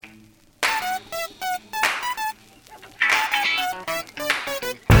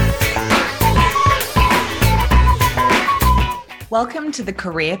Welcome to the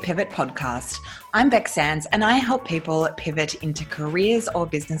Career Pivot Podcast. I'm Beck Sands and I help people pivot into careers or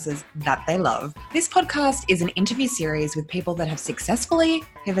businesses that they love. This podcast is an interview series with people that have successfully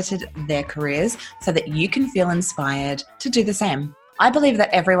pivoted their careers so that you can feel inspired to do the same. I believe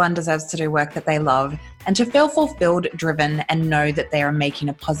that everyone deserves to do work that they love and to feel fulfilled, driven, and know that they are making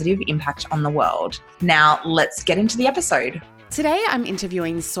a positive impact on the world. Now, let's get into the episode. Today, I'm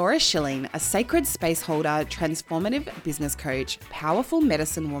interviewing Sora Schilling, a sacred space holder, transformative business coach, powerful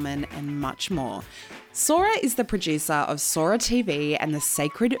medicine woman, and much more. Sora is the producer of Sora TV and the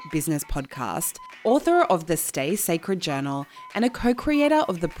Sacred Business Podcast, author of the Stay Sacred Journal, and a co-creator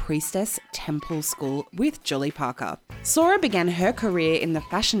of the Priestess Temple School with Julie Parker. Sora began her career in the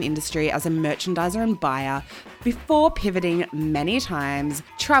fashion industry as a merchandiser and buyer before pivoting many times,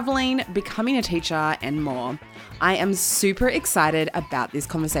 traveling, becoming a teacher, and more. I am super excited about this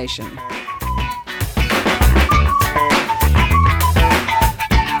conversation.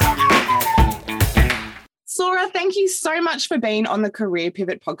 Sora, thank you so much for being on the Career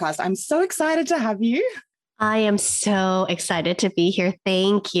Pivot Podcast. I'm so excited to have you. I am so excited to be here.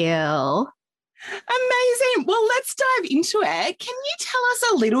 Thank you. Amazing. Well, let's dive into it. Can you tell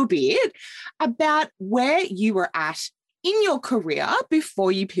us a little bit about where you were at in your career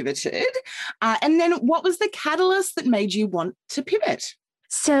before you pivoted? And then what was the catalyst that made you want to pivot?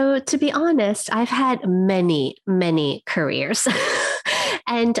 So to be honest, I've had many careers.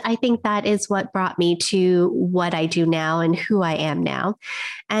 And I think that is what brought me to what I do now and who I am now.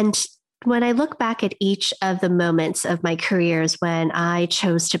 And when I look back at each of the moments of my careers when I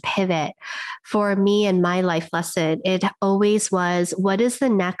chose to pivot, for me and my life lesson, it always was, what is the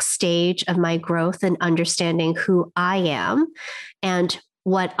next stage of my growth and understanding who I am and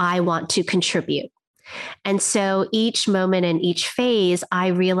what I want to contribute? And so each moment and each phase, I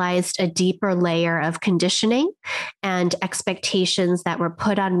realized a deeper layer of conditioning and expectations that were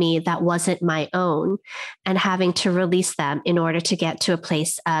put on me that wasn't my own, and having to release them in order to get to a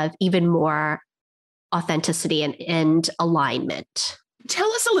place of even more authenticity and alignment.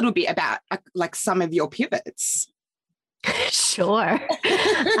 Tell us a little bit about like some of your pivots. Sure.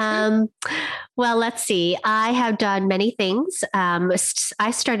 Well, let's see. I have done many things.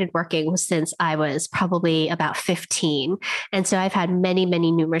 I started working since I was probably about 15. And so I've had many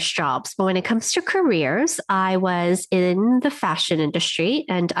numerous jobs. But when it comes to careers, I was in the fashion industry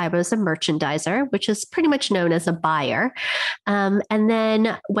and I was a merchandiser, which is pretty much known as a buyer. And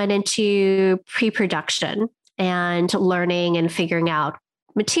then went into pre-production and learning and figuring out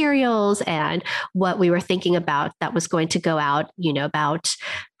materials and what we were thinking about that was going to go out, about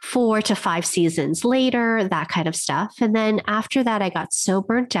 4 to 5 seasons later, that kind of stuff. And then after that, I got so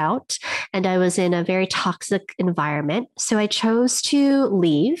burnt out and I was in a very toxic environment. So I chose to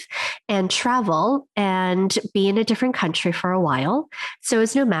leave and travel and be in a different country for a while. So it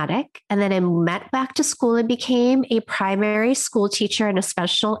was nomadic. And then I went back to school and became a primary school teacher and a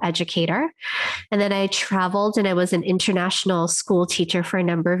special educator. And then I traveled and I was an international school teacher for a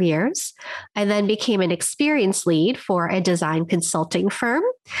number of years. I then became an experience lead for a design consulting firm.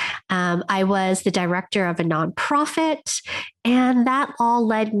 I was the director of a nonprofit, and that all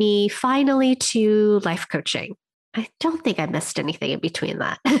led me finally to life coaching. I don't think I missed anything in between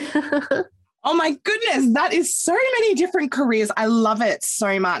that. Oh my goodness, that is so many different careers. I love it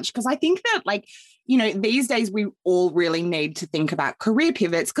so much because I think that these days we all really need to think about career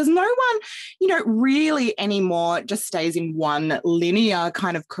pivots because no one, really anymore just stays in one linear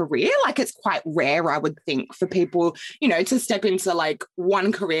kind of career. Like it's quite rare, I would think, for people, to step into like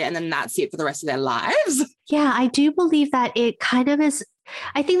one career and then that's it for the rest of their lives. Yeah, I do believe that it kind of is.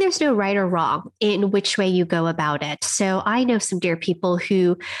 I think there's no right or wrong in which way you go about it. So I know some dear people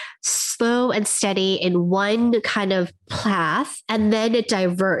who slow and steady in one kind of path, and then it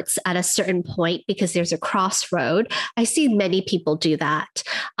diverts at a certain point because there's a crossroad. I see many people do that.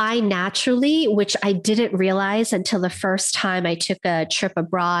 I naturally, which I didn't realize until the first time I took a trip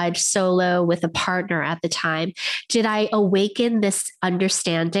abroad solo with a partner at the time, did I awaken this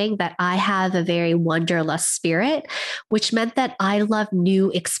understanding that I have a very wanderlust spirit, which meant that I love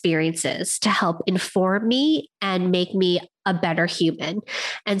new experiences to help inform me and make me a better human.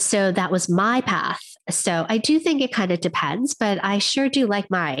 And so that was my path. So I do think it kind of depends, but I sure do like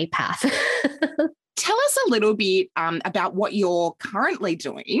my path. Tell us a little bit about what you're currently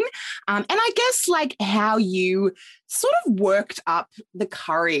doing. And I guess like how you sort of worked up the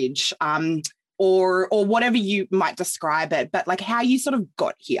courage or whatever you might describe it, but like how you sort of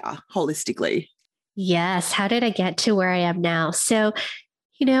got here holistically. Yes. How did I get to where I am now? So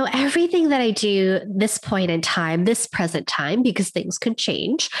Everything that I do this point in time, this present time, because things could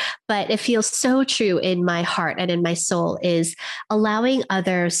change, but it feels so true in my heart and in my soul, is allowing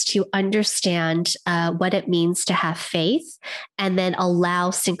others to understand what it means to have faith and then allow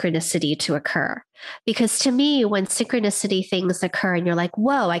synchronicity to occur. Because to me, when synchronicity things occur and you're like,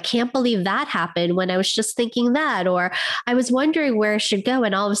 whoa, I can't believe that happened when I was just thinking that, or I was wondering where I should go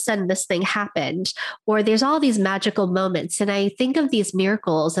and all of a sudden this thing happened, or there's all these magical moments. And I think of these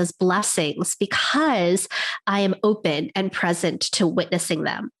miracles as blessings because I am open and present to witnessing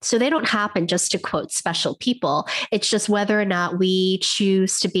them. So they don't happen just to quote special people. It's just whether or not we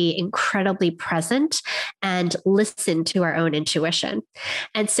choose to be incredibly present and listen to our own intuition.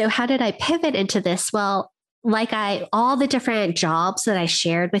 And so how did I pivot into this? Well, all the different jobs that I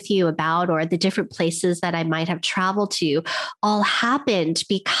shared with you about, or the different places that I might have traveled to, all happened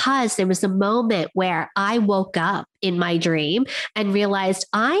because there was a moment where I woke up in my dream and realized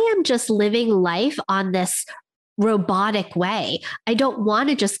I am just living life on this robotic way. I don't want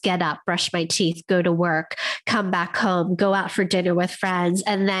to just get up, brush my teeth, go to work, come back home, go out for dinner with friends,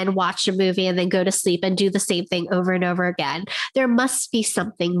 and then watch a movie and then go to sleep and do the same thing over and over again. There must be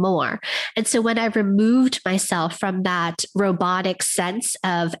something more. And so when I removed myself from that robotic sense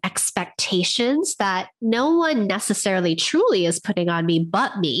of expectations that no one necessarily truly is putting on me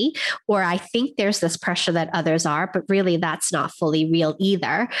but me, or I think there's this pressure that others are, but really that's not fully real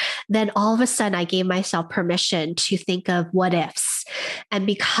either, then all of a sudden I gave myself permission to think of what ifs. And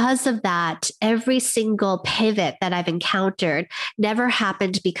because of that, every single pivot that I've encountered never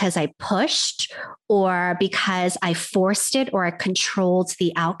happened because I pushed or because I forced it or I controlled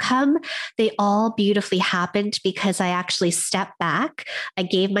the outcome. They all beautifully happened because I actually stepped back. I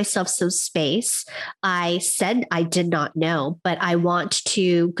gave myself some space. I said I did not know, but I want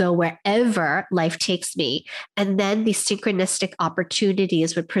to go wherever life takes me. And then these synchronistic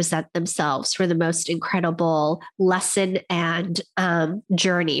opportunities would present themselves for the most incredible lesson and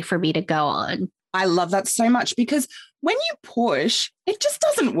journey for me to go on. I love that so much, because when you push, it just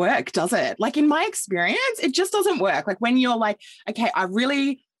doesn't work, does it? Like in my experience, it just doesn't work. Like when you're like, okay, I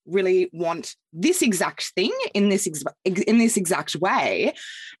really, really want this exact thing in this exact way.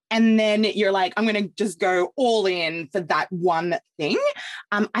 And then you're like, I'm going to just go all in for that one thing.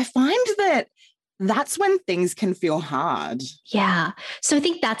 I find that that's when things can feel hard. Yeah. So I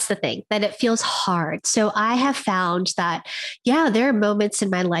think that's the thing, that it feels hard. So I have found that, there are moments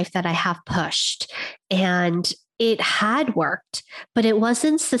in my life that I have pushed and it had worked, but it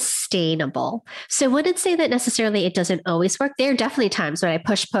wasn't sustainable. So I wouldn't say that necessarily it doesn't always work. There are definitely times when I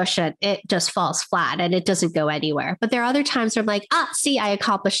push and it just falls flat and it doesn't go anywhere. But there are other times where I'm like, see, I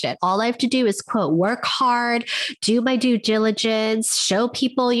accomplished it. All I have to do is quote, work hard, do my due diligence, show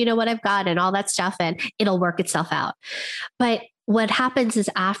people, what I've got and all that stuff, and it'll work itself out. But what happens is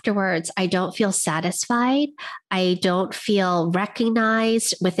afterwards, I don't feel satisfied. I don't feel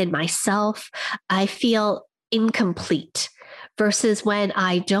recognized within myself. I feel incomplete, versus when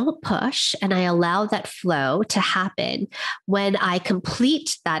I don't push and I allow that flow to happen. When I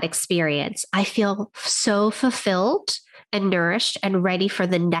complete that experience, I feel so fulfilled and nourished and ready for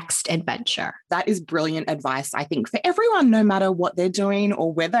the next adventure. That is brilliant advice, I think, for everyone, no matter what they're doing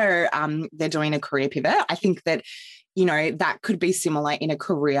or whether they're doing a career pivot. I think that that could be similar in a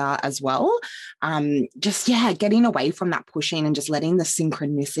career as well. Getting away from that pushing and just letting the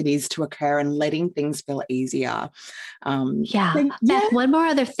synchronicities to occur and letting things feel easier. Beth, one more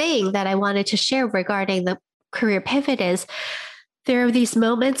other thing that I wanted to share regarding the career pivot is there are these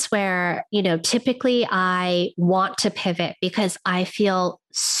moments where, typically I want to pivot because I feel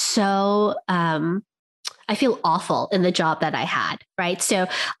so, I feel awful in the job that I had, right? So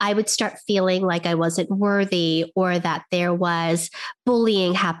I would start feeling like I wasn't worthy, or that there was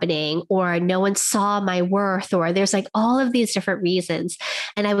bullying happening, or no one saw my worth, or there's like all of these different reasons.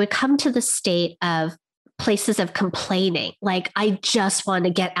 And I would come to the state of places of complaining, like, I just want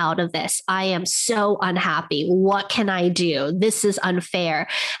to get out of this. I am so unhappy. What can I do? This is unfair.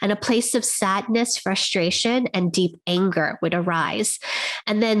 And a place of sadness, frustration, and deep anger would arise.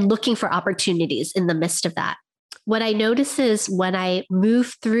 And then looking for opportunities in the midst of that. What I notice is when I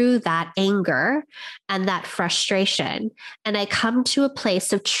move through that anger and that frustration, and I come to a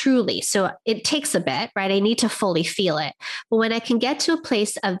place of truly, so it takes a bit, right? I need to fully feel it. But when I can get to a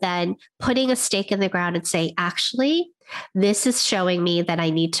place of then putting a stake in the ground and saying, actually, this is showing me that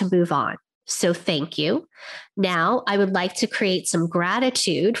I need to move on. So thank you. Now I would like to create some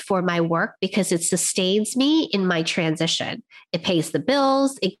gratitude for my work because it sustains me in my transition. It pays the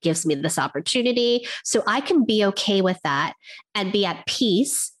bills. It gives me this opportunity. So I can be okay with that and be at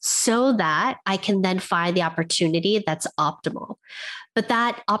peace so that I can then find the opportunity that's optimal. But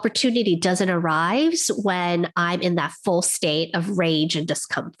that opportunity doesn't arrive when I'm in that full state of rage and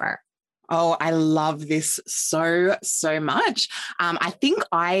discomfort. Oh, I love this so, so much. I think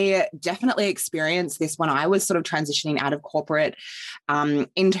I definitely experienced this when I was sort of transitioning out of corporate,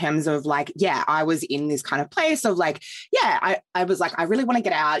 in terms of like, yeah, I was in this kind of place of like, yeah, I was like, I really want to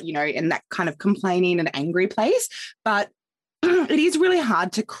get out, in that kind of complaining and angry place. But it is really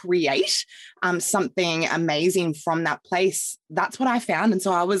hard to create something amazing from that place. That's what I found. And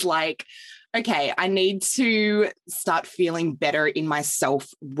so I was like, okay, I need to start feeling better in myself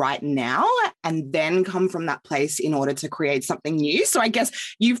right now and then come from that place in order to create something new. So I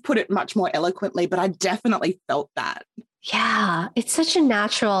guess you've put it much more eloquently, but I definitely felt that. Yeah, it's such a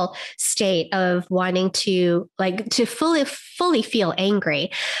natural state of wanting to fully feel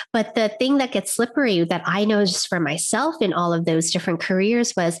angry. But the thing that gets slippery that I noticed for myself in all of those different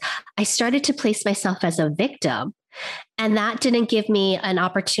careers was I started to place myself as a victim. And that didn't give me an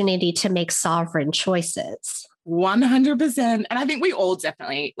opportunity to make sovereign choices. 100%. And I think we all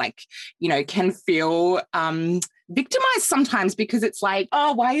definitely can feel victimized sometimes because it's like,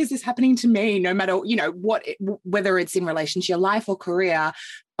 oh, why is this happening to me? No matter, whether it's in relation to your life or career.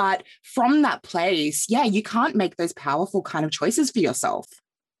 But from that place, yeah, you can't make those powerful kind of choices for yourself.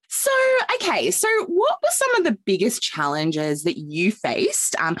 So, okay, so what were some of the biggest challenges that you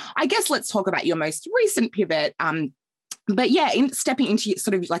faced? I guess let's talk about your most recent pivot. But yeah, stepping into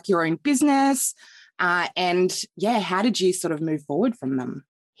sort of like your own business, and yeah, how did you sort of move forward from them?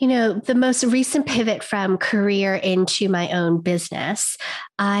 The most recent pivot from career into my own business,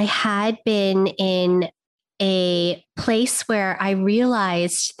 I had been in a place where I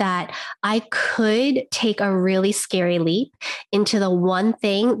realized that I could take a really scary leap into the one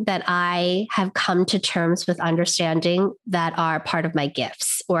thing that I have come to terms with understanding that are part of my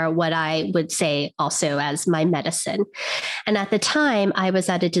gifts, or what I would say also as my medicine. And at the time, I was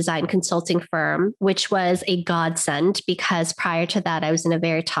at a design consulting firm, which was a godsend because prior to that, I was in a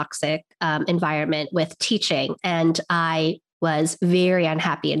very toxic environment with teaching, and I was very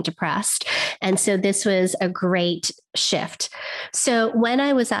unhappy and depressed. And so this was a great shift. So when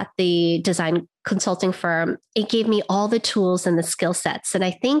I was at the design consulting firm, it gave me all the tools and the skill sets. And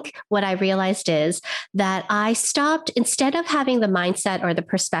I think what I realized is that I stopped, instead of having the mindset or the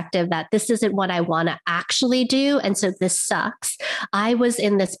perspective that this isn't what I want to actually do, and so this sucks, I was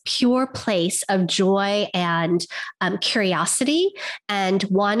in this pure place of joy and curiosity and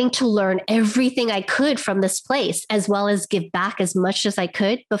wanting to learn everything I could from this place, as well as give back as much as I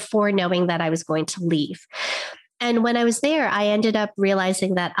could before knowing that I was going to leave. And when I was there, I ended up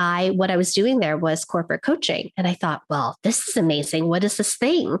realizing that what I was doing there was corporate coaching. And I thought, well, this is amazing. What is this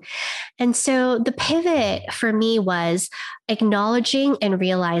thing? And so the pivot for me was acknowledging and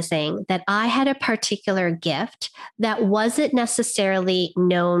realizing that I had a particular gift that wasn't necessarily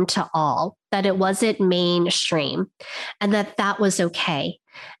known to all, that it wasn't mainstream, and that was okay.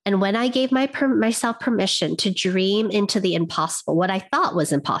 And when I gave myself permission to dream into the impossible, what I thought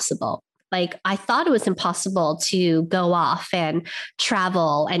was impossible, like I thought it was impossible to go off and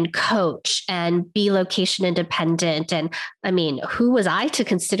travel and coach and be location independent. And I mean, who was I to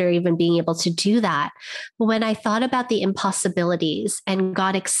consider even being able to do that? But when I thought about the impossibilities and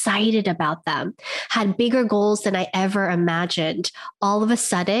got excited about them, had bigger goals than I ever imagined, all of a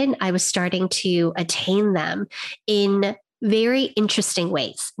sudden I was starting to attain them in very interesting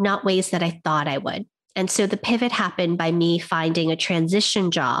ways, not ways that I thought I would. And so the pivot happened by me finding a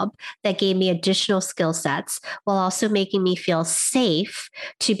transition job that gave me additional skill sets while also making me feel safe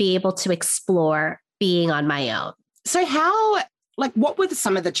to be able to explore being on my own. So what were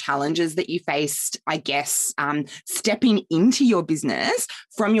some of the challenges that you faced, I guess, stepping into your business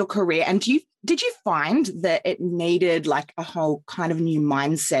from your career? And did you find that it needed like a whole kind of new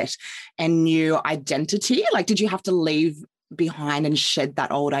mindset and new identity? Like, did you have to leave behind and shed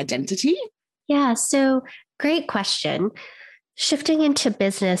that old identity? Yeah, so great question. Shifting into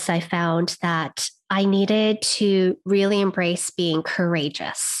business, I found that I needed to really embrace being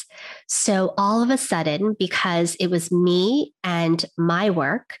courageous. So all of a sudden, because it was me and my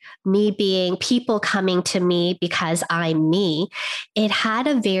work, me being people coming to me because I'm me, it had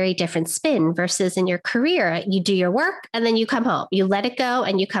a very different spin versus in your career. You do your work and then you come home. You let it go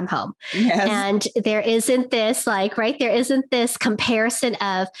and you come home. Yes. And there isn't this there isn't this comparison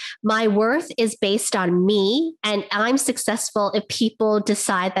of my worth is based on me and I'm successful if people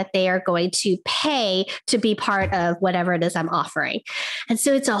decide that they are going to pay pay to be part of whatever it is I'm offering. And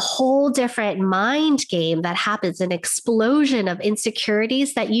so it's a whole different mind game that happens, an explosion of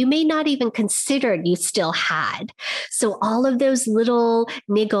insecurities that you may not even considered you still had. So all of those little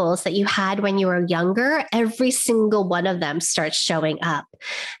niggles that you had when you were younger, every single one of them starts showing up.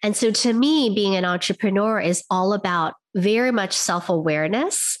 And so to me, being an entrepreneur is all about very much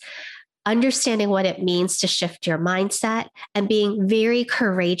self-awareness, understanding what it means to shift your mindset, and being very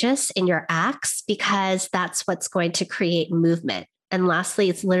courageous in your acts, because that's what's going to create movement. And lastly,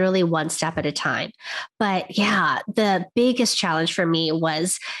 it's literally one step at a time. But yeah, the biggest challenge for me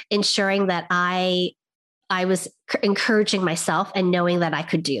was ensuring that I was encouraging myself and knowing that I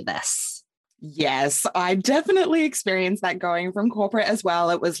could do this. Yes, I definitely experienced that going from corporate as well.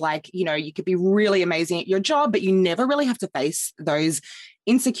 It was like, you could be really amazing at your job, but you never really have to face those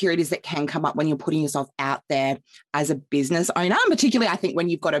insecurities that can come up when you're putting yourself out there as a business owner, and particularly I think when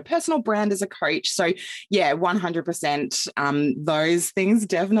you've got a personal brand as a coach. So yeah, 100%, those things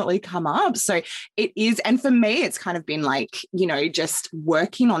definitely come up. So it is, and for me, it's kind of been like, just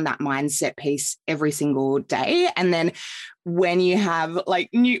working on that mindset piece every single day. And then when you have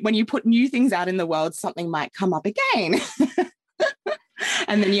when you put new things out in the world, something might come up again.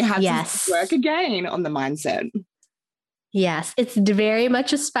 And then you have to work again on the mindset. Yes, it's very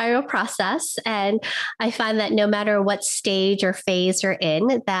much a spiral process. And I find that no matter what stage or phase you're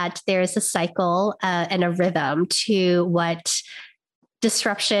in, that there's a cycle and a rhythm to what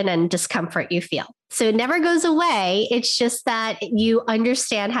disruption and discomfort you feel. So it never goes away. It's just that you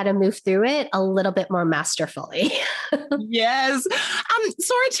understand how to move through it a little bit more masterfully. Yes.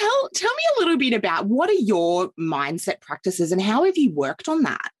 Sora, tell me a little bit about what are your mindset practices and how have you worked on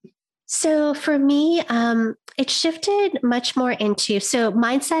that? So for me, it shifted much more into, so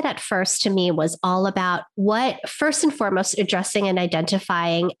mindset at first to me was all about first and foremost, addressing and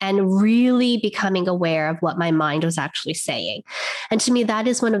identifying and really becoming aware of what my mind was actually saying. And to me, that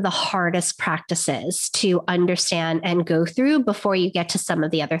is one of the hardest practices to understand and go through before you get to some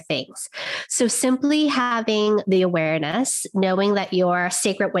of the other things. So simply having the awareness, knowing that your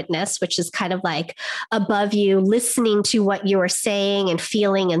sacred witness, which is kind of like above you, listening to what you are saying and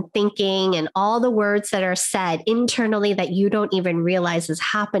feeling and thinking, and all the words that are said internally that you don't even realize is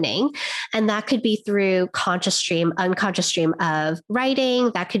happening. And that could be through conscious stream, unconscious stream of writing.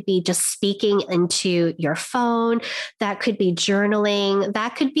 That could be just speaking into your phone. That could be journaling.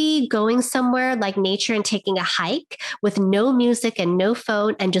 That could be going somewhere like nature and taking a hike with no music and no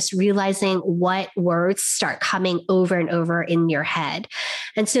phone and just realizing what words start coming over and over in your head.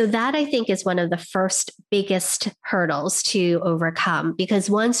 And so that I think is one of the first biggest hurdles to overcome, because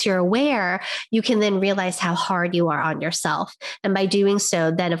once you're aware, you can then realize how hard you are on yourself. And by doing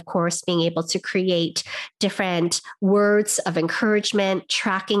so, then of course, being able to create different words of encouragement,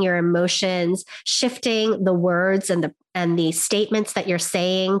 tracking your emotions, shifting the words and the statements that you're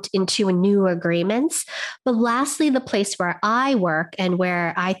saying into new agreements. But lastly, the place where I work and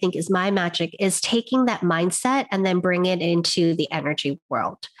where I think is my magic is taking that mindset and then bring it into the energy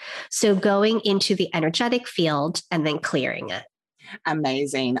world. So going into the energetic field and then clearing it.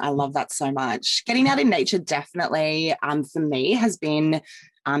 Amazing. I love that so much. Getting out in nature definitely, for me, has been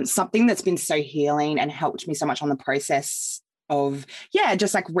something that's been so healing and helped me so much on the process of,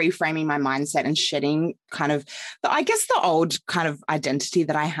 just like reframing my mindset and shedding kind of, the old kind of identity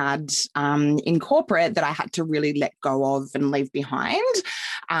that I had in corporate that I had to really let go of and leave behind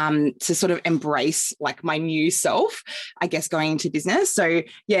to sort of embrace like my new self, I guess, going into business. So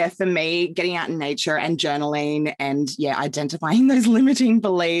for me, getting out in nature and journaling and identifying those limiting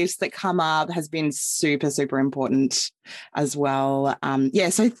beliefs that come up has been super, super important as well.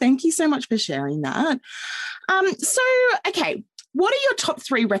 So thank you so much for sharing that. Okay, what are your top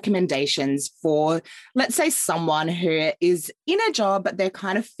 3 recommendations for, let's say, someone who is in a job, but they're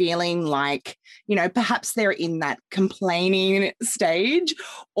kind of feeling like, perhaps they're in that complaining stage,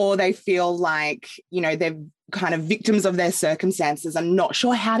 or they feel like, they're kind of victims of their circumstances and not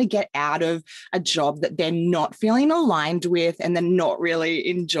sure how to get out of a job that they're not feeling aligned with and they're not really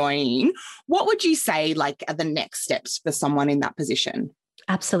enjoying. What would you say like are the next steps for someone in that position?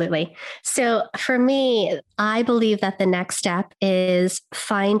 Absolutely. So for me, I believe that the next step is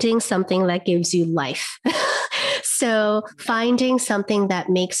finding something that gives you life. So finding something that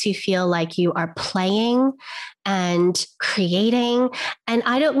makes you feel like you are playing and creating. And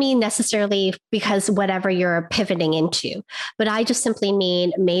I don't mean necessarily because whatever you're pivoting into, but I just simply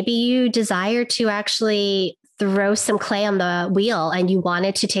mean maybe you desire to actually throw some clay on the wheel and you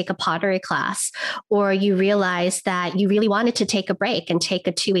wanted to take a pottery class, or you realized that you really wanted to take a break and take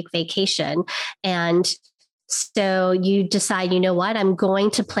a 2-week vacation and So you decide, you know what, I'm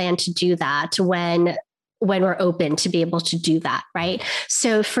going to plan to do that when we're open to be able to do that, right?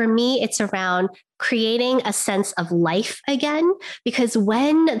 So for me, it's around creating a sense of life again, because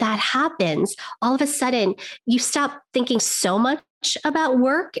when that happens, all of a sudden you stop thinking so much about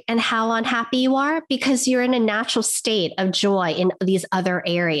work and how unhappy you are, because you're in a natural state of joy in these other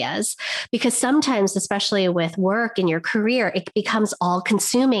areas. Because sometimes, especially with work in your career, it becomes all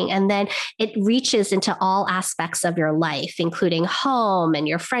consuming, and then it reaches into all aspects of your life, including home and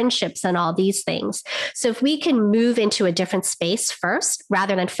your friendships and all these things. So if we can move into a different space first,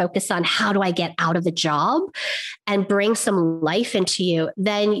 rather than focus on how do I get out of the job, and bring some life into you,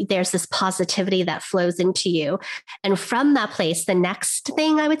 then there's this positivity that flows into you. And from that place, the next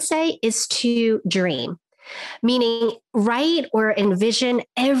thing I would say is to dream. Meaning write or envision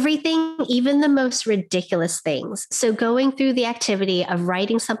everything, even the most ridiculous things. So going through the activity of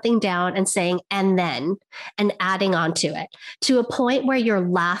writing something down and saying, and then, and adding on to it to a point where you're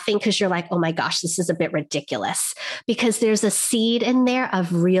laughing because you're like, oh my gosh, this is a bit ridiculous, because there's a seed in there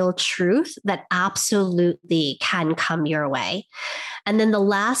of real truth that absolutely can come your way. And then the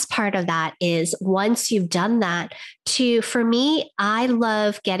last part of that is, once you've done that, for me, I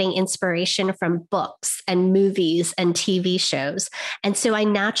love getting inspiration from books and movies and TV shows. And so I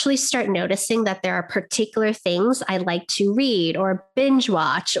naturally start noticing that there are particular things I like to read or binge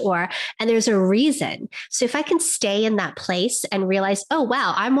watch, and there's a reason. So if I can stay in that place and realize, oh,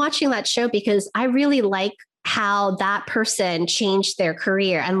 wow, I'm watching that show because I really like how that person changed their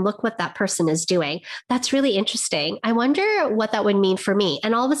career, and look what that person is doing. That's really interesting. I wonder what that would mean for me.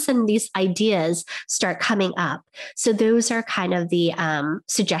 And all of a sudden, these ideas start coming up. So those are kind of the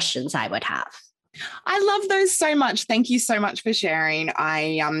suggestions I would have. I love those so much. Thank you so much for sharing.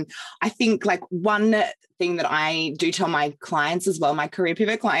 I think like one thing that I do tell my clients as well, my career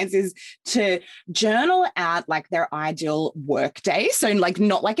pivot clients, is to journal out like their ideal work day. So like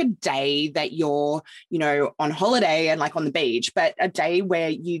not like a day that you're, on holiday and like on the beach, but a day where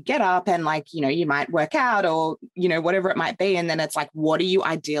you get up and like, you might work out or, whatever it might be. And then it's like, what are you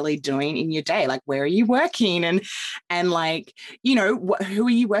ideally doing in your day? Like, where are you working? And like, who are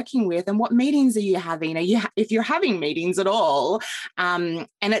you working with, and what meetings are you having? If you're having meetings at all? And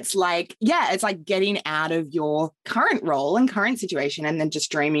it's like, it's like getting out of your current role and current situation, and then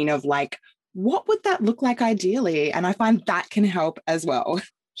just dreaming of like, what would that look like ideally? And I find that can help as well.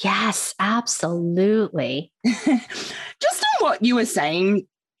 Yes, absolutely. Just on what you were saying,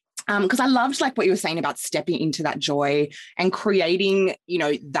 because I loved like what you were saying about stepping into that joy and creating,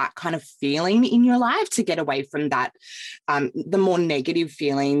 that kind of feeling in your life to get away from that, the more negative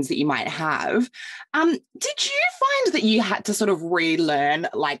feelings that you might have. Did you find that you had to sort of relearn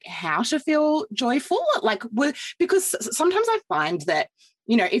like how to feel joyful? Because sometimes I find that,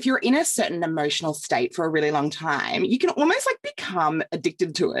 if you're in a certain emotional state for a really long time, you can almost like become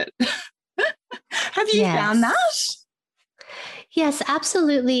addicted to it. Have you found that? Yes,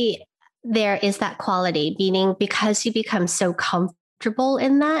 absolutely. There is that quality, meaning because you become so comfortable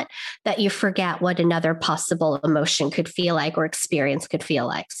in that you forget what another possible emotion could feel like or experience could feel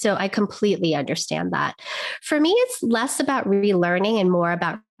like. So I completely understand that. For me, it's less about relearning and more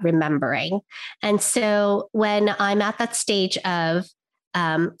about remembering. And so when I'm at that stage of,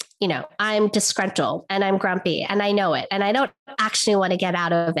 I'm disgruntled and I'm grumpy and I know it, and I don't actually want to get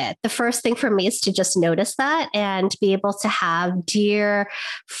out of it. The first thing for me is to just notice that and be able to have dear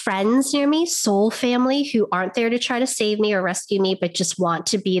friends near me, soul family, who aren't there to try to save me or rescue me, but just want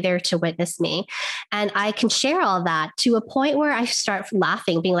to be there to witness me. And I can share all that to a point where I start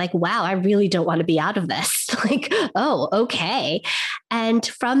laughing, being like, wow, I really don't want to be out of this. Like, oh, okay. And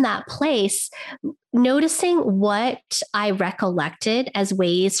from that place, noticing what I recollected as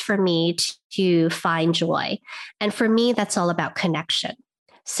ways for me to find joy. And for me, that's all about connection.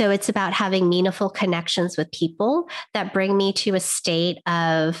 So it's about having meaningful connections with people that bring me to a state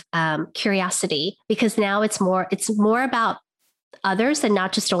of curiosity, because now it's more about others and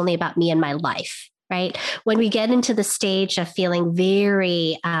not just only about me and my life. Right? When we get into the stage of feeling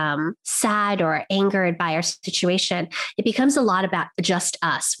very sad or angered by our situation, it becomes a lot about just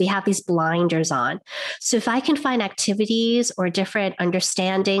us. We have these blinders on. So if I can find activities or different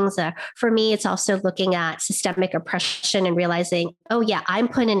understandings, for me, it's also looking at systemic oppression and realizing, oh yeah, I'm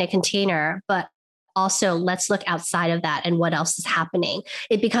put in a container, but also let's look outside of that and what else is happening.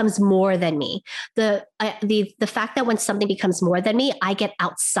 It becomes more than me. The fact that when something becomes more than me, I get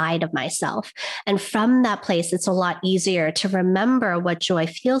outside of myself. And from that place, it's a lot easier to remember what joy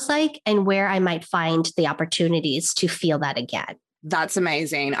feels like and where I might find the opportunities to feel that again. That's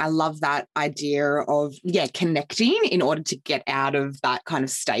amazing. I love that idea of, connecting in order to get out of that kind of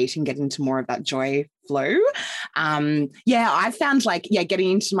state and get into more of that joy flow. I found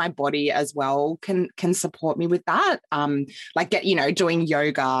getting into my body as well can support me with that. Doing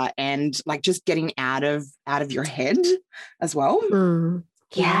yoga and just getting out of your head as well.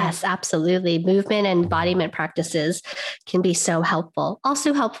 Yes, absolutely. Movement and embodiment practices can be so helpful.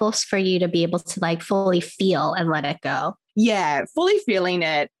 Also helpful for you to be able to fully feel and let it go. Yeah, fully feeling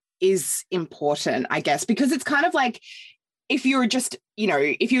it is important, I guess, because it's kind of like if you're just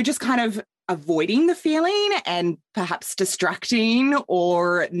kind of avoiding the feeling and perhaps distracting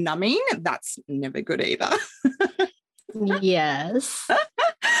or numbing, that's never good either. Yes.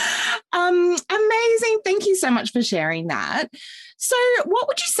 Amazing. Thank you so much for sharing that. So what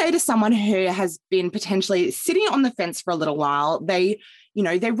would you say to someone who has been potentially sitting on the fence for a little while? They're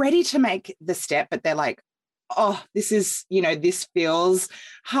ready to make the step, but they're like, oh, this feels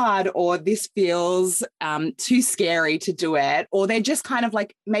hard, or this feels too scary to do it, or they're just kind of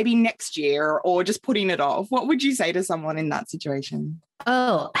maybe next year, or just putting it off. What would you say to someone in that situation?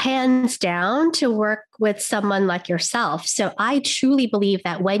 Oh, hands down, to work with someone like yourself. So I truly believe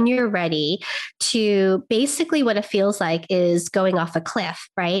that when you're ready to, basically what it feels like is going off a cliff,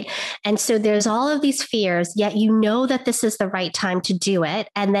 right? And so there's all of these fears, yet you know that this is the right time to do it.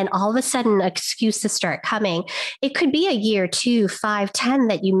 And then all of a sudden excuses start coming. It could be a year, 2, 5, 10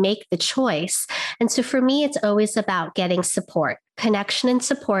 that you make the choice. And so for me, it's always about getting support. Connection and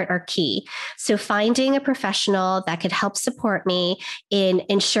support are key. So finding a professional that could help support me in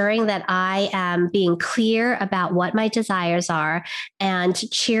ensuring that I am being clear about what my desires are and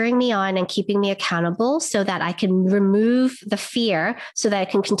cheering me on and keeping me accountable so that I can remove the fear so that I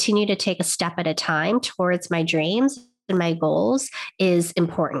can continue to take a step at a time towards my dreams and my goals is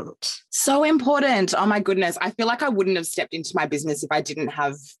important. So important. Oh my goodness. I feel like I wouldn't have stepped into my business if I didn't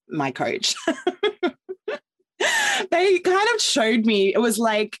have my coach. They kind of showed me, it was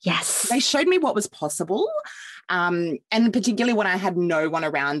yes, they showed me what was possible. And particularly when I had no one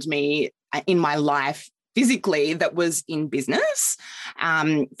around me in my life physically that was in business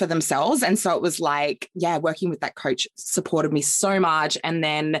for themselves. And so it was working with that coach supported me so much. And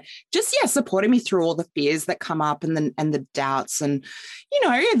then just, supported me through all the fears that come up and the doubts and,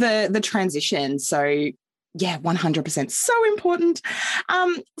 the transition. So 100%. So important.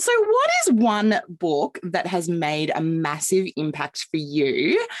 So what is one book that has made a massive impact for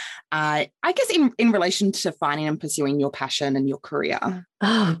you, I guess, in relation to finding and pursuing your passion and your career?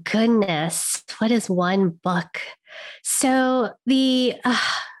 Oh, goodness. What is one book? So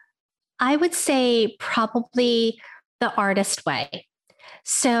I would say probably The Artist Way.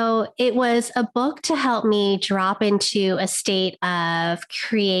 So it was a book to help me drop into a state of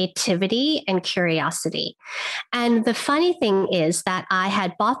creativity and curiosity. And the funny thing is that I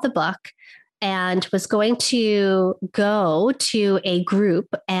had bought the book and was going to go to a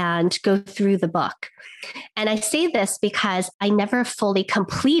group and go through the book. And I say this because I never fully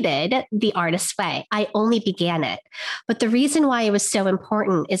completed The Artist's Way. I only began it. But the reason why it was so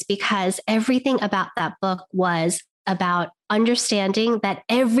important is because everything about that book was about understanding that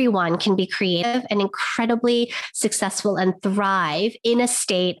everyone can be creative and incredibly successful and thrive in a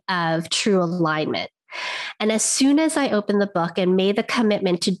state of true alignment. And as soon as I opened the book and made the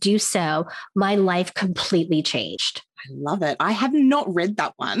commitment to do so, my life completely changed. I love it. I have not read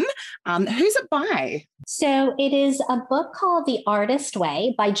that one. Who's it by? So it is a book called The Artist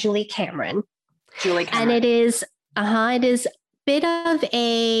Way by Julie Cameron. Julie Cameron. And it is a bit of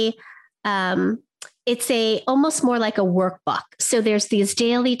a it's almost more like a workbook. So there's these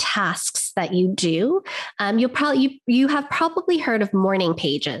daily tasks that you do. You have probably heard of morning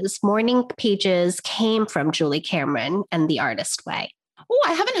pages. Morning pages came from Julie Cameron and The Artist Way. Oh,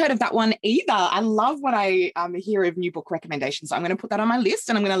 I haven't heard of that one either. I love when I hear of new book recommendations. So I'm going to put that on my list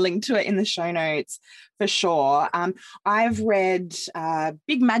and I'm going to link to it in the show notes for sure. I've read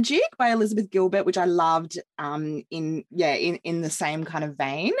Big Magic by Elizabeth Gilbert, which I loved in the same kind of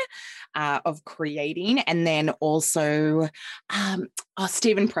vein of creating. And then also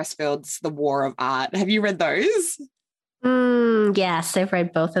Stephen Pressfield's The War of Art. Have you read those? Yes, I've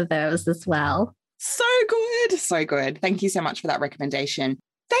read both of those as well. So good. So good. Thank you so much for that recommendation.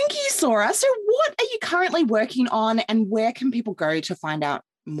 Thank you, Sora. So what are you currently working on and where can people go to find out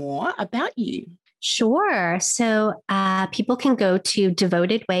more about you? Sure. So people can go to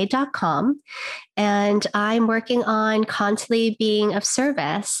devotedway.com, and I'm working on constantly being of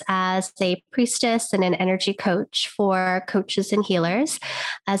service as a priestess and an energy coach for coaches and healers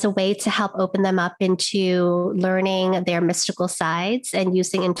as a way to help open them up into learning their mystical sides and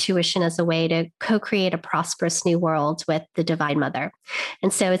using intuition as a way to co-create a prosperous new world with the Divine Mother.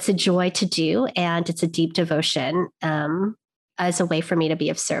 And so it's a joy to do, and it's a deep devotion as a way for me to be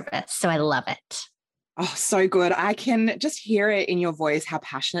of service. So I love it. Oh, so good. I can just hear it in your voice, how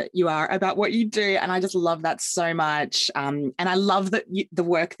passionate you are about what you do. And I just love that so much. And I love the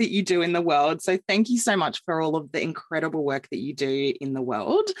work that you do in the world. So thank you so much for all of the incredible work that you do in the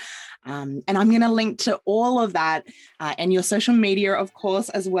world. And I'm going to link to all of that and your social media, of course,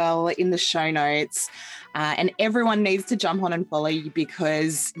 as well in the show notes. And everyone needs to jump on and follow you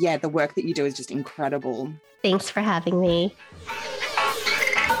because, yeah, the work that you do is just incredible. Thanks for having me.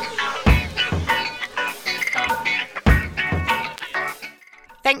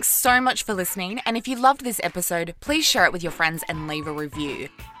 Thanks so much for listening, and if you loved this episode, please share it with your friends and leave a review.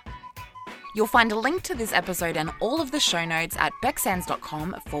 You'll find a link to this episode and all of the show notes at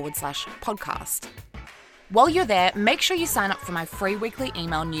becksands.com/podcast. While you're there, make sure you sign up for my free weekly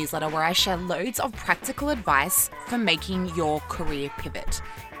email newsletter where I share loads of practical advice for making your career pivot.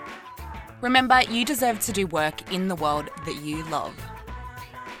 Remember, you deserve to do work in the world that you love.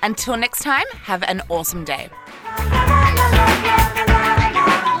 Until next time, have an awesome day.